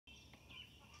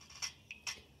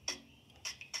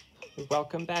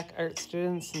Welcome back, art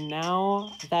students.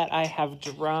 Now that I have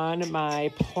drawn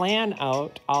my plan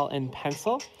out all in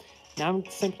pencil, now I'm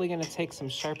simply going to take some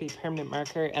Sharpie permanent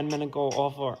marker and I'm going to go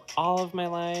over all of my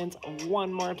lines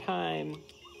one more time.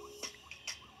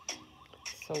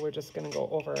 So we're just going to go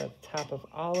over the top of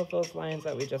all of those lines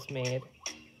that we just made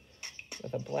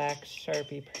with a black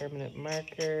Sharpie permanent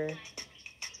marker.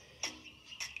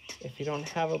 If you don't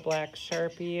have a black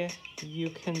Sharpie, you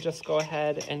can just go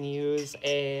ahead and use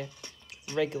a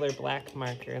regular black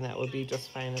marker, and that would be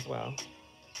just fine as well.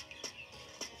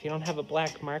 If you don't have a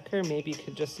black marker, maybe you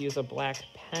could just use a black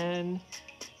pen.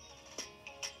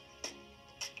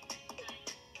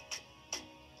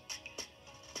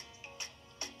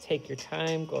 Take your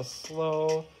time, go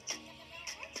slow.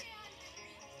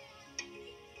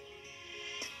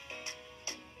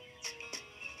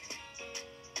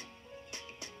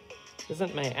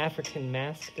 Isn't my African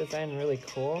mask design really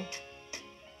cool?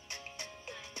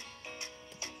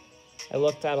 I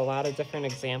looked at a lot of different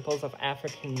examples of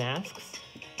African masks,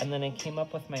 and then I came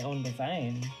up with my own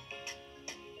design.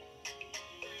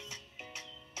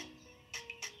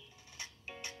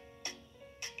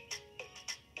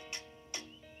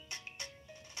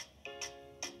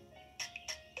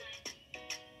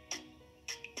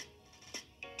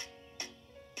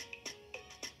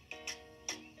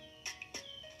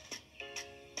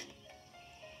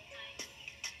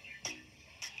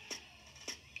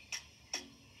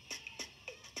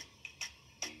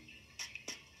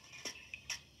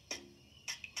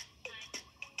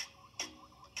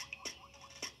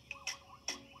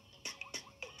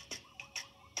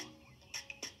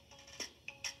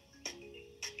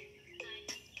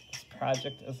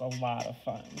 Project is a lot of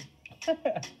fun.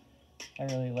 I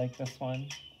really like this one.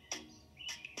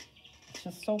 It's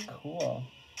just so cool.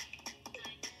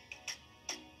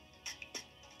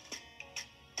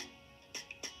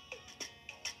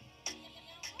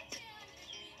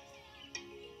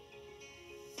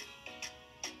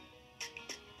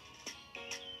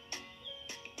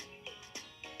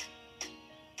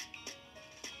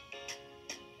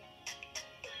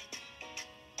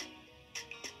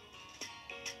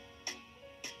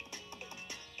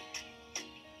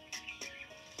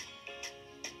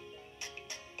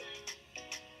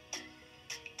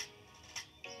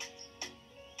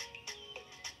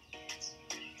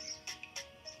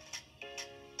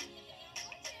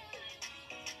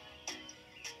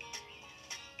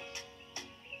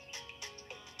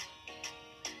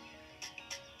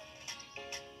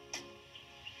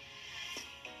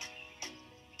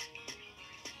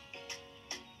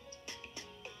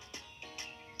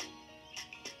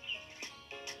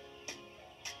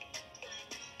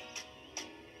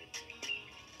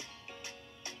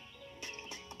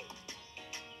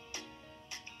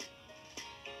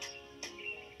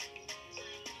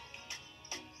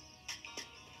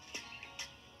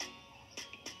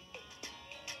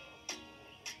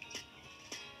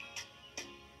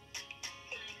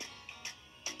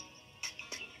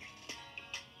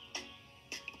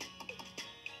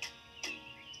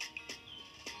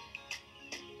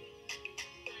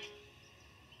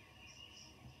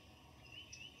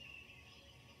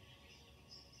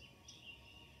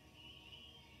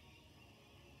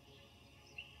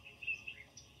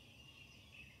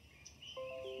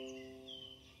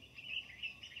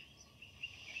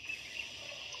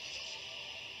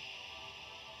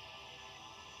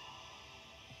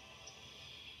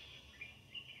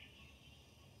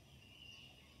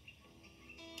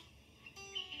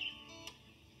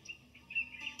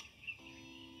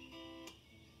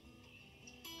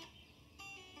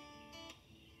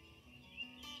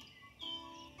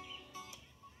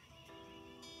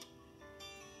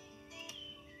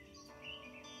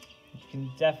 You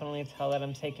can definitely tell that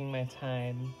I'm taking my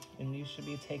time, and you should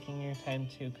be taking your time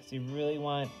too, because you really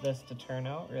want this to turn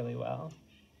out really well.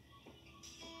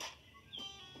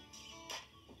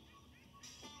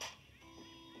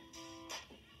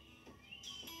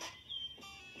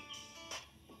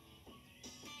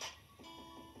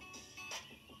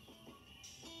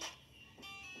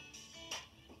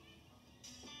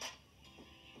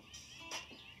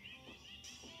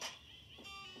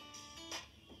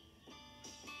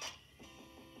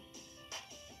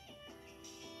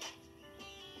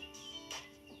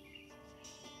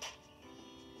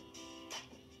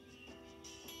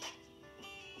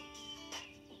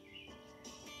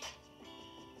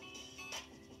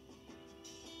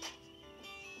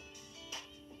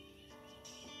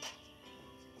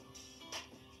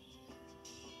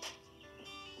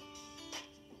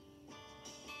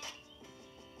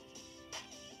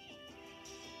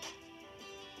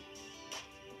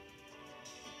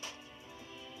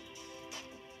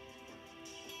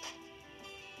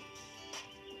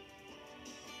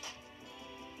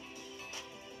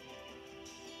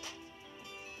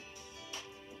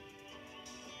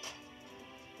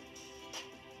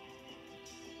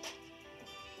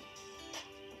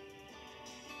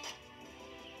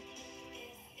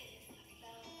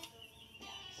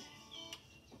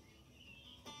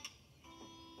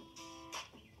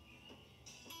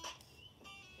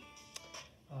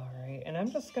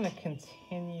 I'm just going to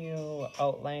continue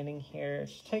outlining here. It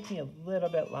should take me a little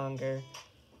bit longer.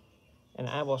 And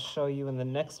I will show you in the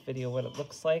next video what it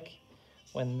looks like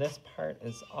when this part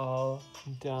is all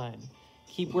done.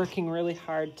 Keep working really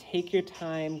hard. Take your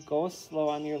time. Go slow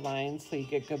on your lines so you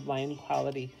get good line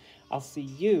quality. I'll see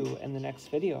you in the next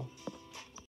video.